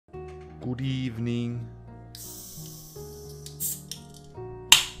Good evening.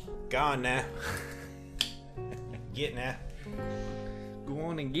 Gone now. Get now. Go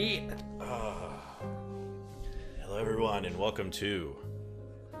on and get. Hello everyone and welcome to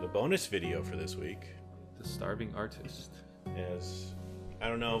the bonus video for this week. The Starving Artist. As I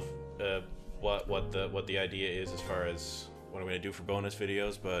don't know if, what the idea is as far as what I'm going to do for bonus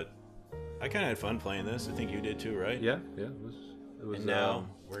videos, but I kind of had fun playing this. I think you did too, right? Yeah, it was. And now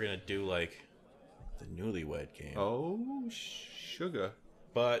we're gonna do like the Newlywed Game. Oh, sugar.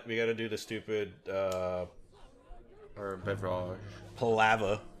 But we got to do the stupid Or beverage.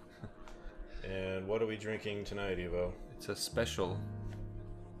 palava. And what are we drinking tonight, Evo? It's a special.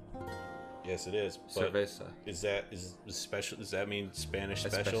 Yes, it is. But Cerveza. is special? Does that mean Spanish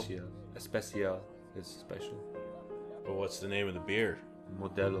special? Especial is special. But what's the name of the beer?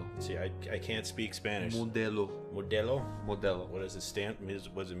 Modelo. See, I can't speak Spanish. Modelo. Modelo? Modelo. What does it stand?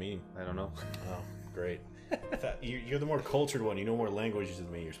 What does it mean? I don't know. Oh, great. I thought you're the more cultured one. You know more languages than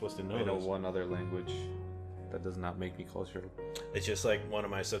me. You're supposed to know I know those. one other language. That does not make me cultured. It's just like one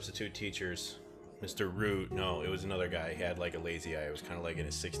of my substitute teachers, Mr. Root. No, it was another guy. He had like a lazy eye. It was kind of like in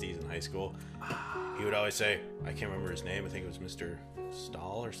his 60s in high school. He would always say, I can't remember his name. I think it was Mr.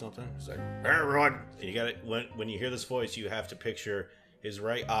 Stahl or something. He's like, hey, everyone. And you got it. When you hear this voice, you have to picture his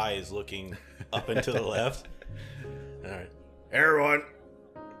right eye is looking up and to the left. All right. Hey, everyone.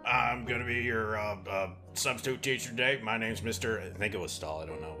 I'm going to be your substitute teacher today. My name's Mr. I think it was Stahl. I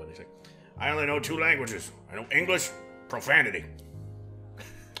don't know. But he's like, I only know 2 languages. I know English, profanity. And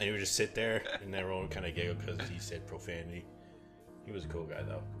he would just sit there, and everyone would kind of giggle because he said profanity. He was a cool guy,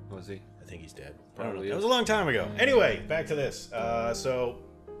 though. Was he? I think he's dead. Probably. That was a long time ago. Anyway, back to this. So,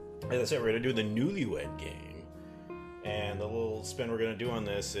 as I said, we're going to do the Newlywed Game. And the little spin we're going to do on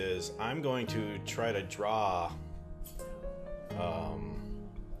this is I'm going to try to draw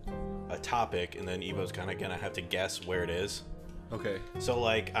a topic, and then Evo's kind of going to have to guess where it is. Okay. So,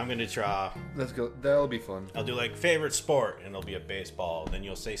 like, I'm going to draw... Let's go. That'll be fun. I'll do, like, favorite sport, and it'll be a baseball. And then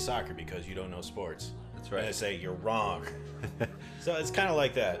you'll say soccer because you don't know sports. That's right. And I say, you're wrong. So it's kind of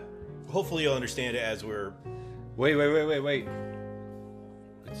like that. Hopefully you'll understand it as we're... Wait.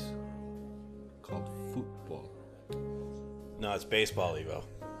 It's called football. No, it's baseball, Evo.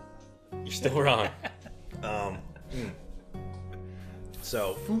 You're still wrong.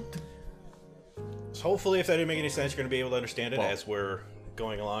 So hopefully if that didn't make any sense, you're going to be able to understand it as we're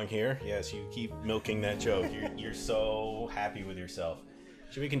going along here. Yes, you keep milking that joke. You're so happy with yourself.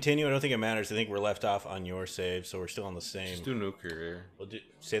 Should we continue? I don't think it matters. I think we're left off on your save, so we're still on the same. Just do nuclear. Well,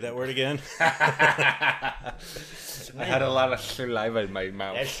 say that word again. I had a lot of saliva in my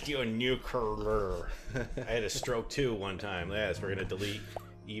mouth. Let's do a nuclear. I had a stroke too one time. Yes, we're going to delete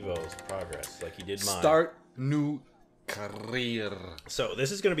Evo's progress like he did mine. Start new career. So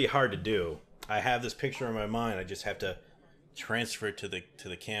this is going to be hard to do. I have this picture in my mind. I just have to transfer it to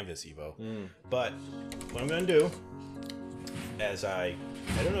the canvas, Evo. But what I'm going to do, as I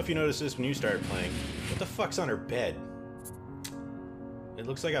don't know if you noticed this when you started playing. What the fuck's on her bed? It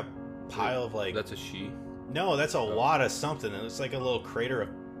looks like a pile of like... That's a she? No, that's a wad of something. It looks like a little crater of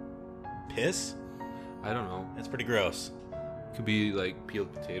piss. I don't know. That's pretty gross. Could be like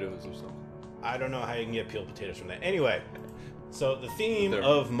peeled potatoes or something. I don't know how you can get peeled potatoes from that. Anyway, so the theme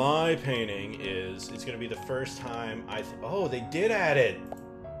of my painting is it's going to be the first time oh, they did add it.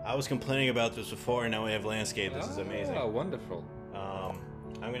 I was complaining about this before, and now we have landscape. This is amazing. Oh, wonderful.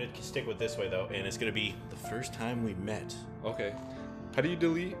 I'm going to stick with this way, though, and it's going to be the first time we met. Okay. How do you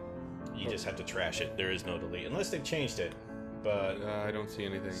delete? You just have to trash it. There is no delete, unless they've changed it. But I don't see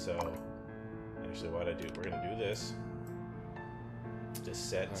anything. So, actually, what I do, we're going to do this. Just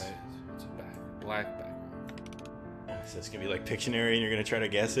set. Right. It's a black background. So it's going to be like Pictionary, and you're going to try to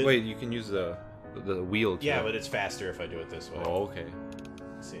guess it? Wait, you can use the wheel too. Yeah, but it's faster if I do it this way. Oh, okay.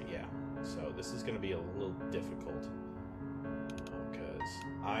 See, yeah. So this is going to be a little difficult. Because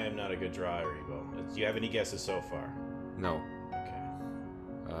I am not a good drawer, Evo. Do you have any guesses so far? No. Okay.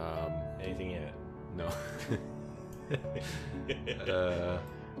 Anything yet? No.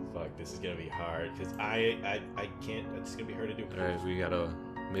 Fuck, this is going to be hard. Because I can't... It's going to be hard to do. Alright, we got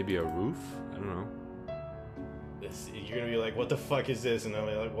maybe a roof? I don't know. You're going to be like, what the fuck is this? And I'm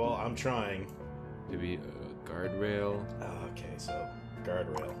like, well, I'm trying. Maybe a guardrail. Oh, okay, so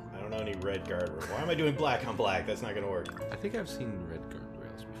guardrail. I don't know any red guardrail. Why am I doing black on black? That's not going to work. I think I've seen red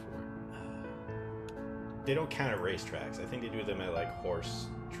guardrails before. They don't count at racetracks. I think they do them at like horse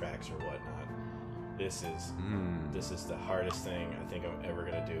tracks or whatnot. This is the hardest thing I think I'm ever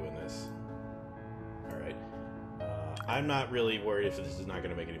going to do in this. All right. I'm not really worried if this is not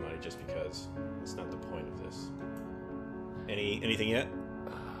going to make any money just because it's not the point of this. Anything yet?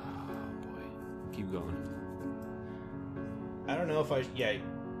 Keep going. I don't know if I... Yeah.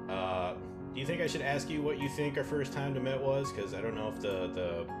 Do you think I should ask you what you think our first time to met was? Because I don't know if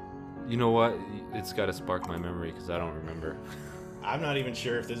the... You know what? It's got to spark my memory because I don't remember. I'm not even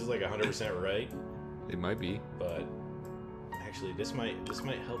sure if this is like 100% right. It might be. But actually, this might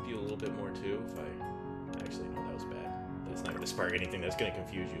help you a little bit more too. If I actually no, that was bad. That's not going to spark anything. That's going to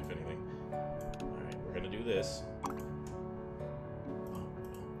confuse you, if anything. All right, we're going to do this.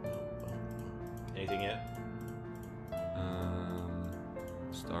 Anything yet?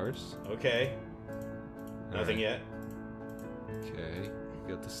 Stars. Okay. Nothing right. yet. Okay.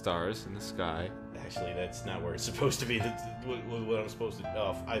 You got the stars in the sky. Actually, that's not where it's supposed to be. That's what I'm supposed to...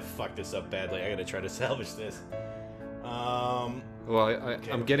 Oh, I fucked this up badly. I gotta try to salvage this. Well,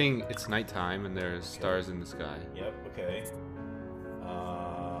 okay. I'm getting... It's nighttime and there's stars in the sky. Yep, okay.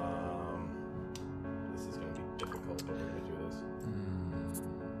 This is gonna be difficult, but we're gonna do this.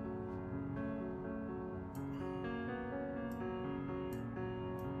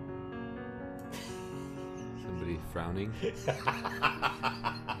 Somebody frowning.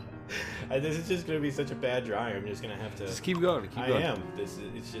 This is just gonna be such a bad drawing. I'm just gonna have to. Just keep going. Keep going. I am.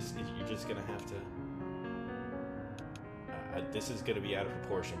 It's just you're just gonna have to. This is gonna be out of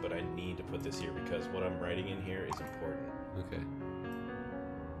proportion, but I need to put this here because what I'm writing in here is important. Okay.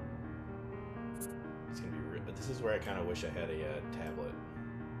 It's gonna be. This is where I kind of wish I had a tablet.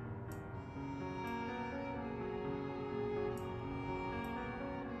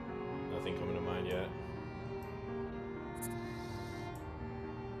 Nothing coming to mind yet.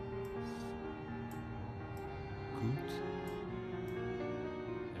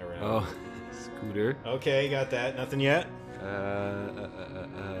 Oh, scooter. Okay, got that. Nothing yet?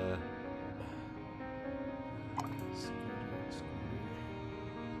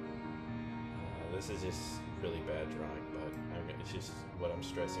 This is just really bad drawing, but it's just what I'm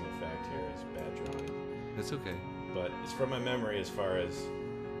stressing the fact here is bad drawing. That's okay. But it's from my memory as far as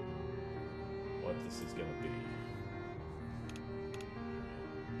what this is going to be.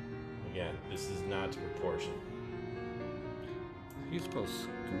 Again, this is not to proportion. You spell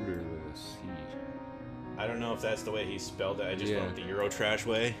scooter with a C. I don't know if that's the way he spelled it. I just went with the Eurotrash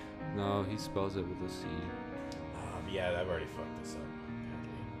way. No, he spells it with a C. Yeah, I've already fucked this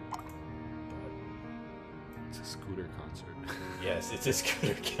up. It's a scooter concert. Yes, it's a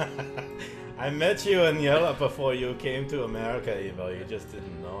scooter concert. I met you in Europe before you came to America, Evo. You just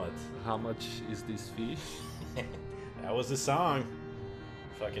didn't know it. How much is this fish? That was the song.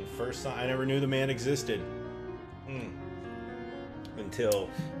 Fucking first song. I never knew the man existed. Until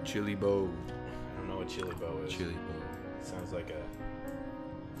Chili Bow. I don't know what Chili Bow is. Chili Bow. It sounds like a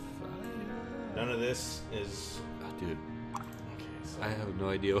Fire. None of this is. Oh, dude. Okay, so I have no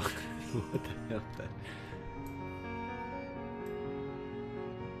idea what the hell that.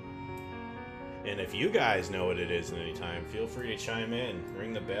 And if you guys know what it is at any time, feel free to chime in,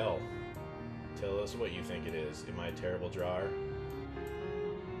 ring the bell, tell us what you think it is. Am I a terrible drawer?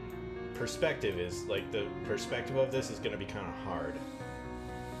 Perspective is like the perspective of this is going to be kind of hard.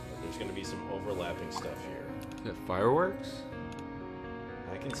 There's going to be some overlapping stuff here. Is that fireworks?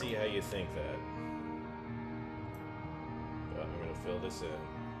 I can see how you think that. But I'm going to fill this in.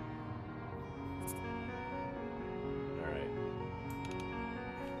 Alright.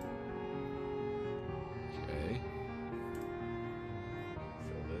 Okay.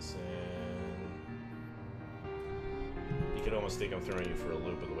 Fill this in. You could almost think I'm throwing you for a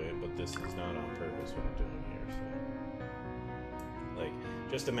loop of the way, but this is not on purpose what I'm doing here. So, like,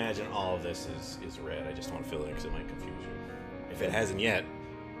 just imagine all of this is red. I just want to fill it in because it might confuse you. If it hasn't yet.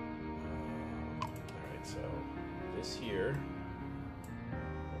 Alright, so this here,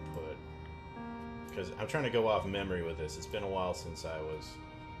 I'll put, because I'm trying to go off memory with this. It's been a while since I was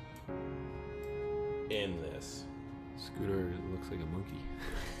in this. Scooter looks like a monkey.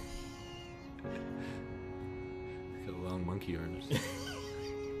 Got long monkey arms.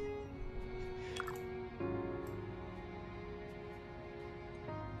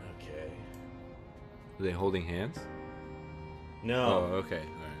 Okay. Are they holding hands? No. Oh, okay. All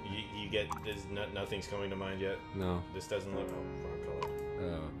right. You get there's nothing's coming to mind yet. No. This doesn't look wrong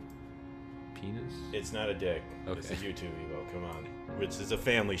color. Penis? It's not a dick. Okay. This is YouTube, Evo. Come on. Which is a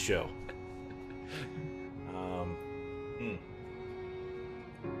family show.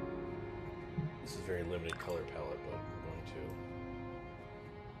 This is a very limited color palette, but we're going to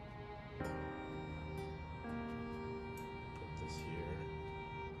put this here,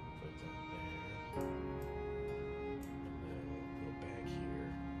 put that there, and then go back here.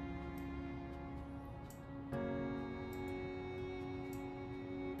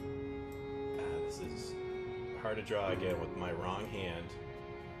 This is hard to draw again with my wrong hand.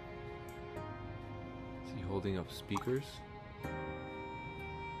 holding up speakers?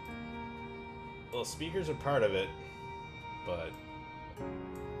 Well, speakers are part of it, but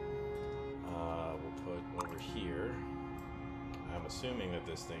we'll put over here. I'm assuming that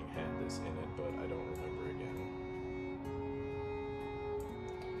this thing had this in it, but I don't remember again.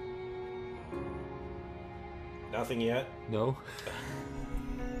 Nothing yet? No.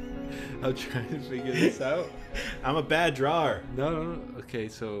 I'm trying to figure this out. I'm a bad drawer. No. Okay,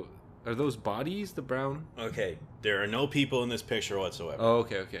 so are those bodies, the brown? Okay, there are no people in this picture whatsoever. Oh,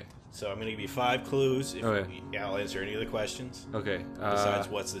 okay. So I'm going to give you 5 clues. If Okay. I'll answer any of the questions. Okay. Besides,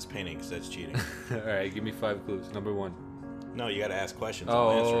 what's this painting? Because that's cheating. All right, give me 5 clues. Number 1. No, you got to ask questions.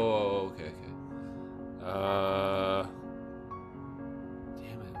 I'll answer. Oh, okay.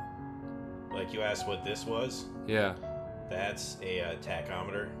 Damn it. Like you asked what this was. Yeah. That's a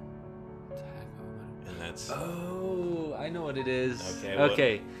tachometer. And that's... Oh, I know what it is. Okay.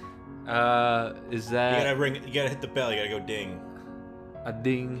 Okay. Is that You gotta hit the bell. You gotta go ding. a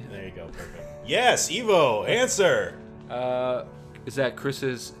ding? There you go. Perfect. Yes, Evo. Answer. Is that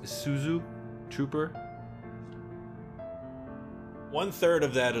Chris's Isuzu Trooper? 1/3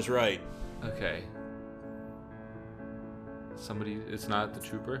 of that is right. Okay. It's not the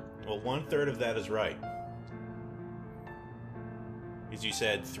Trooper? Well, 1/3 of that is right. As you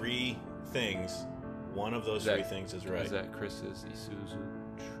said, 3 things. One of those 3 things is right. Is that Chris's Isuzu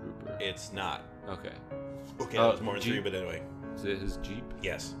Trooper? It's not. Okay. Okay, that was more than 3, Jeep. but anyway. Is it his Jeep?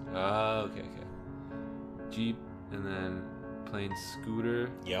 Yes. Okay. Jeep, and then plain scooter.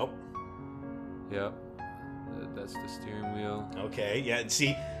 Yep. Yep. That's the steering wheel. Okay, yeah,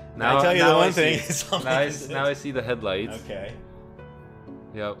 see, Now I tell you the one I thing. see- it's all now, I, making sense. now I see the headlights. Okay.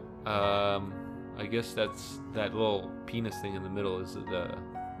 Yep. I guess that's that little penis thing in the middle is the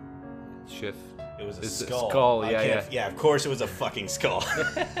shift. It was a It's a skull. skull, I yeah, can't- Yeah, of course it was a fucking skull.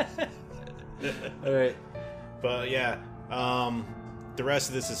 All right. But yeah, the rest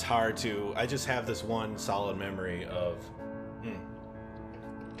of this is hard to... I just have this one solid memory of...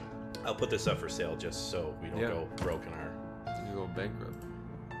 I'll put this up for sale just so we don't go broke in our... You go bankrupt.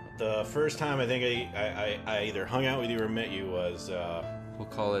 The first time I think I either hung out with you or met you was... We'll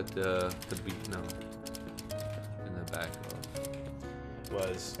call it the beat. No. In the back of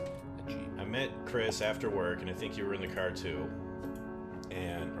was the Jeep. I met Chris after work, and I think you were in the car too,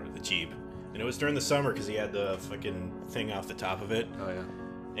 or the Jeep. And it was during the summer because he had the fucking thing off the top of it. Oh yeah.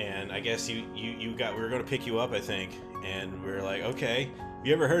 And I guess we were going to pick you up, I think, and we were like, okay,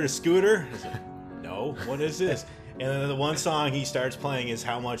 you ever heard of Scooter? I was like, no, what is this? And then the one song he starts playing is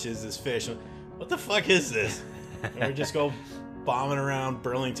How Much Is This Fish? What the fuck is this? And we just go bombing around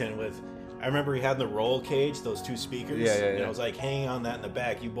Burlington with, I remember he had the roll cage, those 2 speakers. Yeah. And I was like hanging on that in the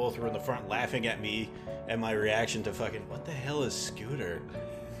back. You both were in the front laughing at me and my reaction to fucking, what the hell is Scooter?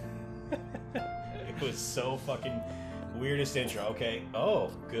 It was so fucking weirdest intro. Okay.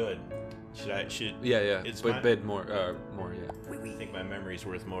 Oh, good. Should Yeah. It's But bid more, yeah. I think my memory's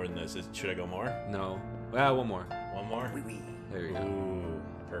worth more than this. Should I go more? No. Well, one more. One more? There you go. Ooh,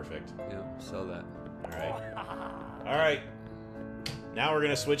 perfect. Yep. Sell that. All right. All right. Now we're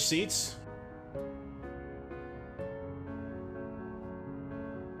gonna switch seats.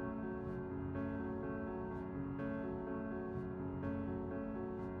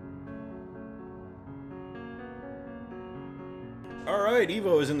 All right,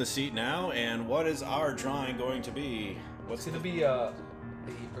 Evo is in the seat now, and what is our drawing going to be? What's gonna be the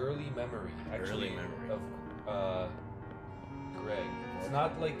early memory? Actually, Early memory. of Greg. It's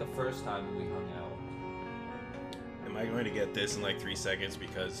not like the first time we hung out. Am I going to get this in like 3 seconds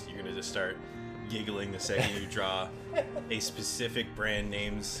because you're gonna just start giggling the second you draw a specific brand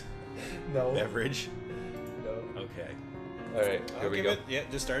name's beverage? No. Okay. All right. Here we go. Yeah,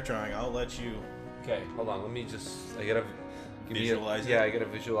 just start drawing. I'll let you. Okay. Hold on. Let me just. I gotta Visualize it? Yeah, I gotta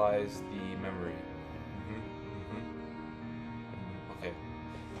visualize the memory. Okay.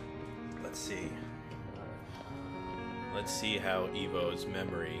 Let's see. Let's see how Evo's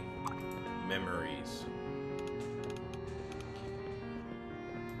memories.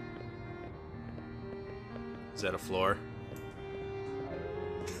 Is that a floor?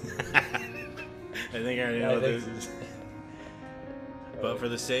 I think I already know what this is. But for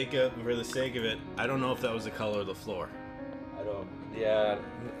the sake of it, I don't know if that was the color of the floor. I don't. Yeah.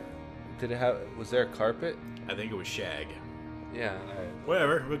 Did it have? Was there a carpet? I think it was shag. Yeah. All right.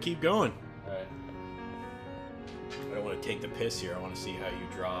 Whatever. We'll keep going. All right. I don't want to take the piss here. I want to see how you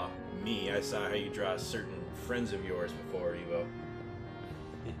draw me. I saw how you draw certain friends of yours before, Evo.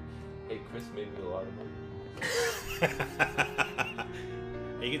 Hey, Chris made me a lot of money.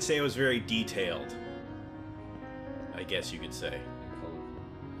 You could say it was very detailed. I guess you could say.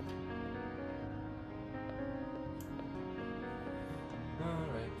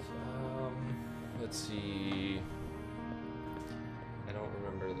 Let's see. I don't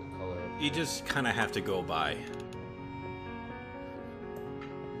remember the color. You just kind of have to go by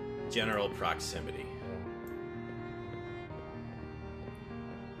general proximity.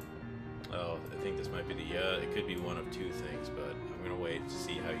 Oh, I think this might be the, it could be one of two things, but I'm gonna wait to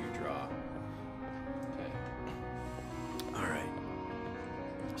see how you draw. Okay. Alright.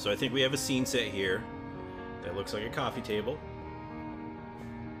 So I think we have a scene set here that looks like a coffee table.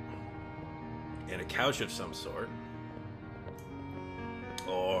 And a couch of some sort.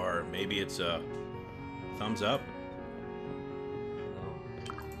 Or maybe it's a thumbs up.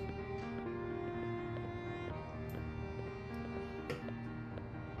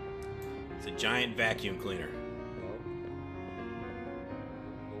 It's a giant vacuum cleaner.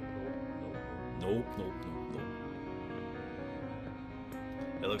 Nope.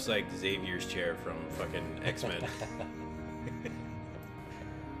 It looks like Xavier's chair from fucking X-Men.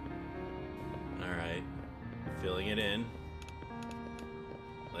 Alright. Filling it in.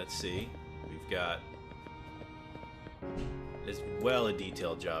 Let's see. We've got as well a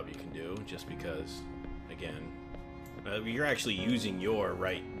detailed job you can do, just because, again, you're actually using your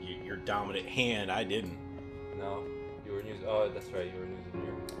dominant hand. I didn't. No, you were using. Oh, that's right. You were using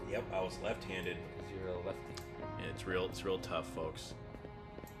your. Yep, I was left-handed. Because you're a lefty. Yeah, it's real tough, folks.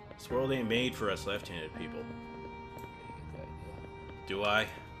 This world ain't made for us left-handed people. Do I?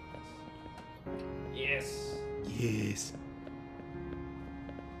 Yes. Yes.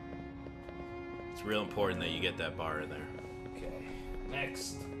 It's real important that you get that bar in there. Okay.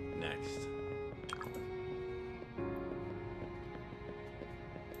 Next.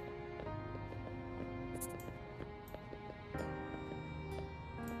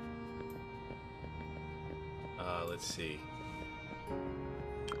 Let's see.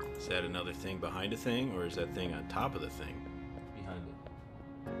 Is that another thing behind a thing, or is that thing on top of the thing? Behind it.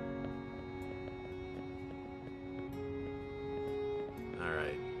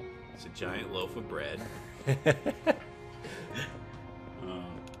 Alright. It's a giant loaf of bread.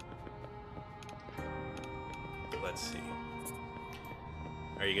 Let's see.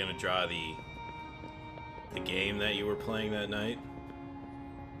 Are you gonna draw the game that you were playing that night?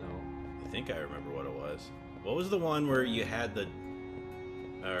 No. I think I remember what it was. What was the one where you had the...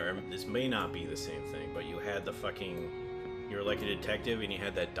 Or this may not be the same thing, but you had the fucking... You were like a detective and you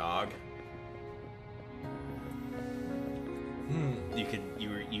had that dog.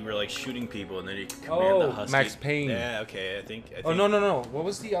 You were like shooting people and then you could command the husky. Max Payne. Yeah, okay, I think Oh no. What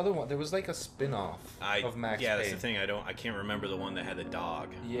was the other one? There was like a spin-off of Max Payne. Yeah, that's the thing. I can't remember the one that had the dog.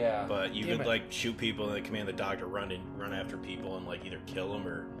 Yeah. But you could like shoot people and then command the dog to run after people and like either kill them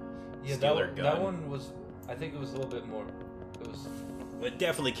or steal their gun. That one was, I think it was a little bit more. It was. It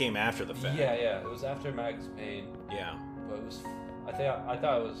definitely came after the fact. Yeah. It was after Max Payne. Yeah. But it was. I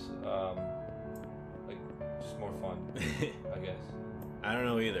thought it was like just more fun. I guess. I don't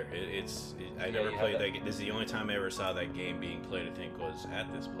know either. I never played that game. This is the only time I ever saw that game being played, I think, was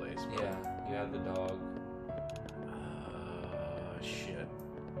at this place. But... Yeah, you had the dog. Shit.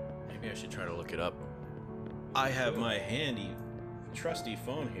 Maybe I should try to look it up. I have my handy, trusty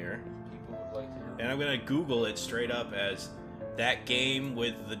phone here. People would like to know. And I'm going to Google it straight up as that game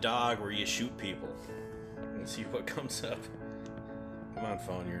with the dog where you shoot people. And see what comes up. Come on,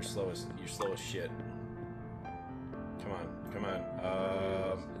 phone. You're slow as shit. Come on.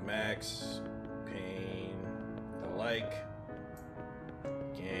 Max Payne, like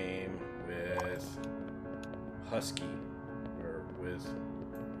game with husky or with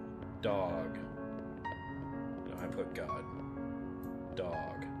dog. No, I put God.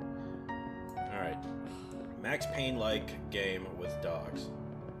 Dog. All right. Max Payne like game with dogs.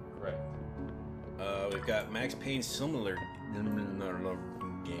 Correct. We've got Max Payne similar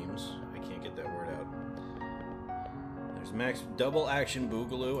games. I can't get that word out. There's Max Double Action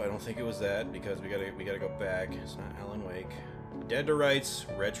Boogaloo. I don't think it was that because we gotta go back. It's not Alan Wake. Dead to Rights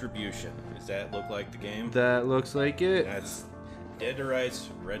Retribution. Does that look like the game? That looks like it. That's Dead to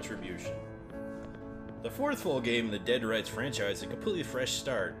Rights Retribution. The fourth full game in the Dead to Rights franchise is a completely fresh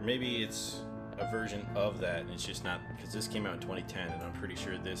start. Maybe it's a version of that, and it's just not because this came out in 2010, and I'm pretty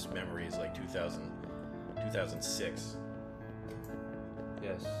sure this memory is like 2006.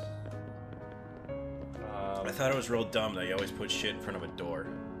 Yes. I thought it was real dumb that you always put shit in front of a door.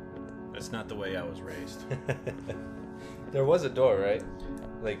 That's not the way I was raised. There was a door, right?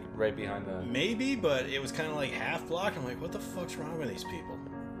 Like right behind the... Maybe, but it was kind of like half blocked. I'm like, what the fuck's wrong with these people?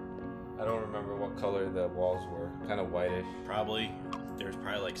 I don't remember what color the walls were. Kind of whitish. Probably. There's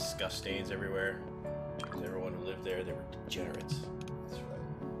probably like scuff stains everywhere. Everyone who lived there, they were degenerates. That's right.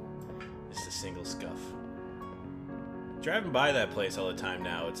 Just a single scuff. Driving by that place all the time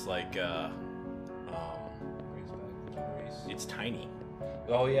now, it's like, It's tiny.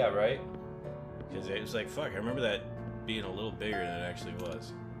 Oh yeah, right. Because it was like, fuck, I remember that being a little bigger than it actually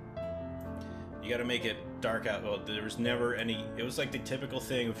was. You gotta make it dark out. Well, there was never any... It was like the typical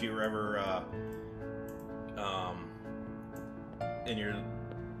thing if you were ever in your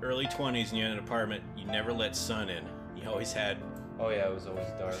early 20s and you had an apartment, you never let sun in. You always had... Oh yeah, it was always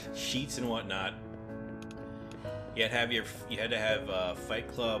dark. Sheets and whatnot. You had to have Fight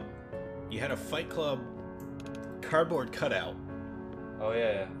Club... You had a Fight Club cardboard cutout. Oh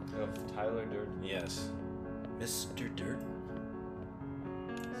yeah, yeah. Of Tyler Durden. Yes. Mr. Durden.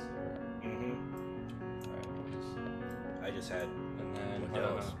 Mm-hmm. Alright, I just had and then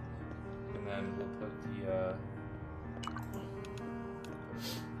Windows. And then we'll put the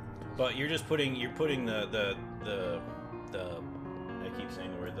But you're putting the I keep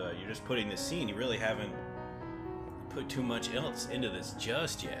saying the word you're just putting the scene. You really haven't put too much else into this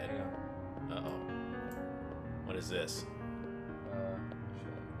just yet. Yeah. Uh-oh. What is this?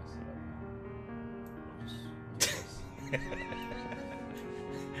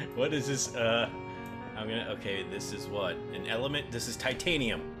 What is this? Okay, this is what? An element? This is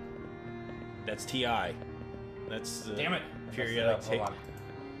titanium. That's TI. That's damn it. Periodic table.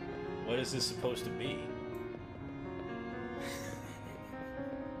 What is this supposed to be?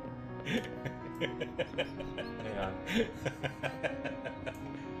 Hang on.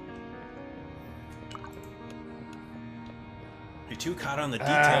 You're too caught on the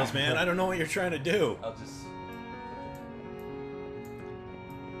details, man. I don't know what you're trying to do. I'll just...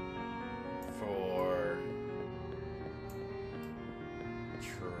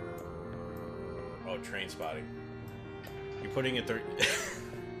 Train spotting. You're putting it there.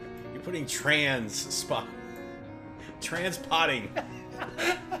 You're putting transpotting.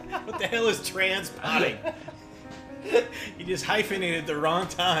 What the hell is transpotting? You just hyphenated the wrong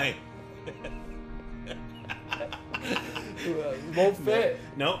time. Won't fit.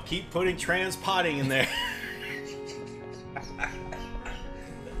 Nope, keep putting transpotting in there.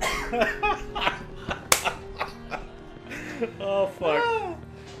 Oh fuck.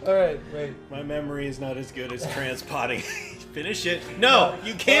 Alright, wait. My memory is not as good as transpotting. Finish it. No,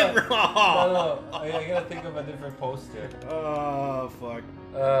 you can't. No. I gotta think of a different poster. Oh, fuck.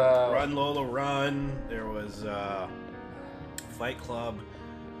 Run, Lola, Run. There was Fight Club,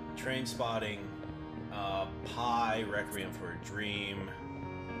 Train Spotting, Pie, Requiem for a Dream.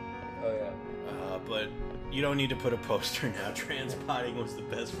 Oh, yeah. But you don't need to put a poster now. Transpotting was the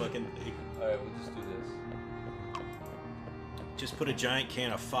best fucking thing. Alright, we'll just do this. Just put a giant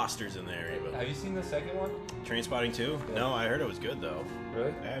can of Foster's in there. Even. Have you seen the second one? Trainspotting 2? Yeah. No, I heard it was good though.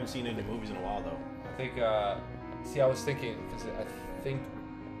 Really? I haven't seen any movies in a while though. I think, see, I was thinking, because I think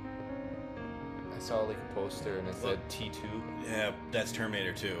I saw like a poster and it said T2. Yeah, that's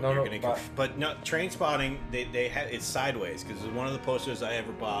Terminator 2. No, You're no, gonna but no, Trainspotting, they had it's sideways, because one of the posters I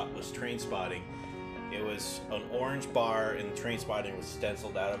ever bought was Trainspotting. It was an orange bar and Trainspotting was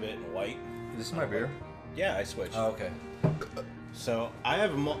stenciled out of it in white. Is this my beer? Yeah, I switched. Oh, okay. So I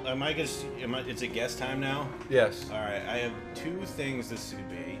have. It's a guess time now. Yes. All right. I have two things this could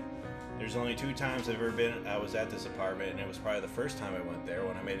be. There's only 2 times I've ever been. I was at this apartment, and it was probably the first time I went there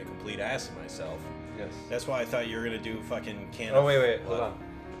when I made a complete ass of myself. Yes. That's why I thought you were gonna do fucking can. Oh wait, hold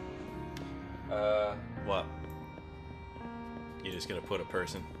on. What? You just gonna put a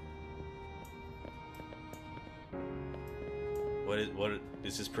person? What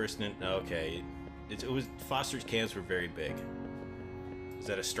is this person in? Okay. It was Foster's cans were very big. Is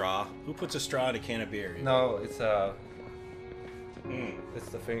that a straw? Who puts a straw in a can of beer? No, it's it's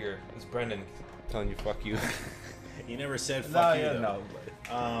the finger. It's Brendan telling you fuck you. He never said fuck you. Yeah, though.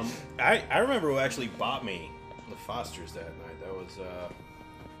 No. I remember who actually bought me the Fosters that night. That was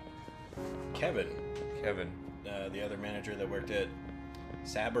Kevin. The other manager that worked at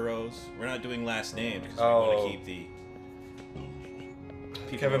Sabaros. We're not doing last names because we want to keep the.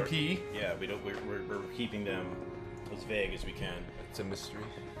 Kevin P. Yeah, we don't. We're keeping them as vague as we can. It's a mystery.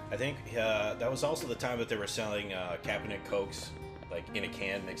 I think that was also the time that they were selling cabinet Cokes, like in a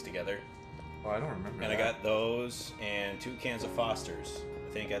can mixed together. Oh, I don't remember. And I got those and 2 cans of Foster's.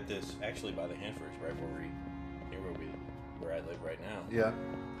 I think at this actually by the Hanfords, right where I live right now. Yeah.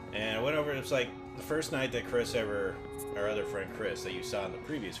 And I went over. It was like the first night that Chris our other friend Chris that you saw in the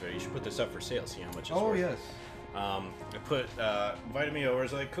previous video. You should put this up for sale. See how much it's worth. Oh yes. I invited me over. I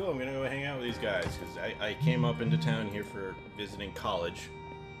was like, cool, I'm gonna go hang out with these guys because I came up into town here for visiting college,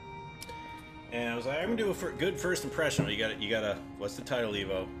 and I was like, I'm gonna do a good first impression. You gotta. What's the title,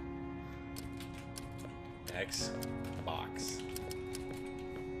 Evo? Xbox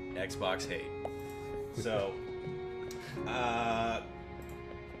hate. So,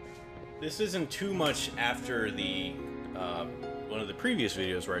 this isn't too much after the one of the previous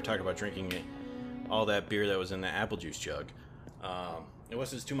videos where I talked about drinking all that beer that was in the apple juice jug. It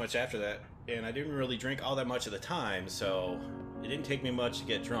wasn't too much after that, and I didn't really drink all that much at the time, so it didn't take me much to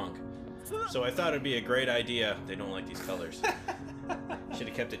get drunk. So I thought it'd be a great idea. They don't like these colors. Should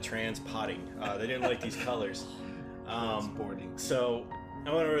have kept it trans-potting. They didn't like these colors. So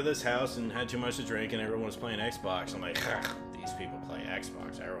I went over to this house and had too much to drink, and everyone was playing Xbox. I'm like, these people play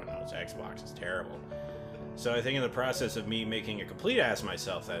Xbox. Everyone knows Xbox is terrible. So I think in the process of me making a complete ass of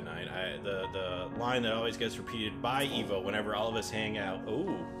myself that night, the line that always gets repeated by Evo whenever all of us hang out,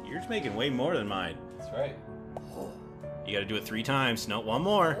 ooh, yours making way more than mine. That's right. You gotta do it 3 times. No, one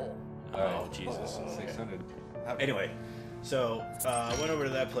more. Oh, Jesus. 600. Anyway, so I went over to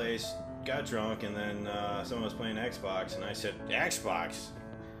that place, got drunk, and then someone was playing Xbox, and I said, Xbox?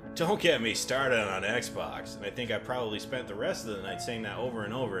 Don't get me started on Xbox. And I think I probably spent the rest of the night saying that over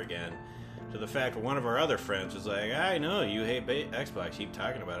and over again, to the fact that one of our other friends was like, I know, you hate Xbox, keep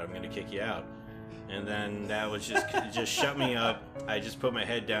talking about it, I'm going to kick you out. And then that was just shut me up. I just put my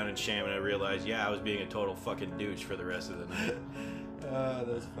head down in shame, and I realized, yeah, I was being a total fucking douche for the rest of the night. That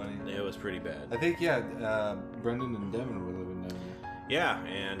was funny. It was pretty bad. I think, Brendan and Devin were living down there. Yeah,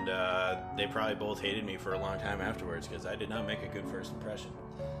 and they probably both hated me for a long time afterwards, because I did not make a good first impression.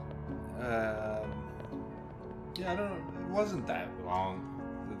 Yeah, I don't know. It wasn't that long.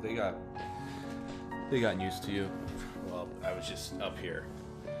 They got used to you. Well, I was just up here.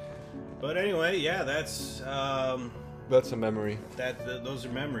 But anyway, yeah, that's a memory. Those are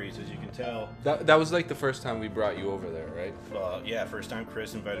memories, as you can tell. That was like the first time we brought you over there, right? Well, yeah, first time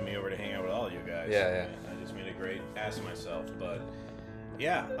Chris invited me over to hang out with all you guys. Yeah. I just made a great ass of myself. But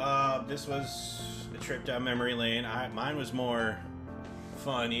yeah, this was a trip down memory lane. Mine was more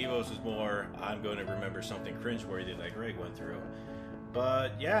fun. Evo's was more, I'm going to remember something cringeworthy that Greg went through.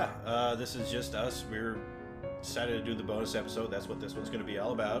 But yeah, this is just us. We're decided to do the bonus episode. That's what this one's going to be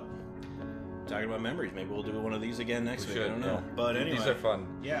all about. Talking about memories. Maybe we'll do one of these again next week. I don't know. Yeah. But anyway, these are fun.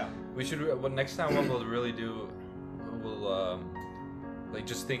 Yeah. We should. Well, next time, what we'll really do, we'll like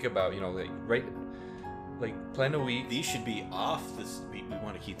just think about, plan a week. These should be off. We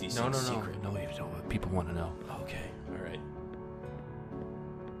want to keep these things secret. No, people want to know. Okay. All right.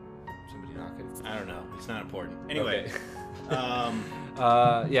 Somebody knocking. I don't know. It's not important. Anyway.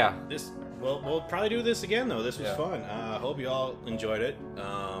 Okay. Yeah. We'll probably do this again though. This was fun. I hope you all enjoyed it.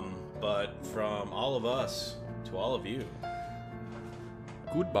 But from all of us to all of you,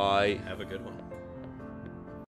 goodbye. Have a good one.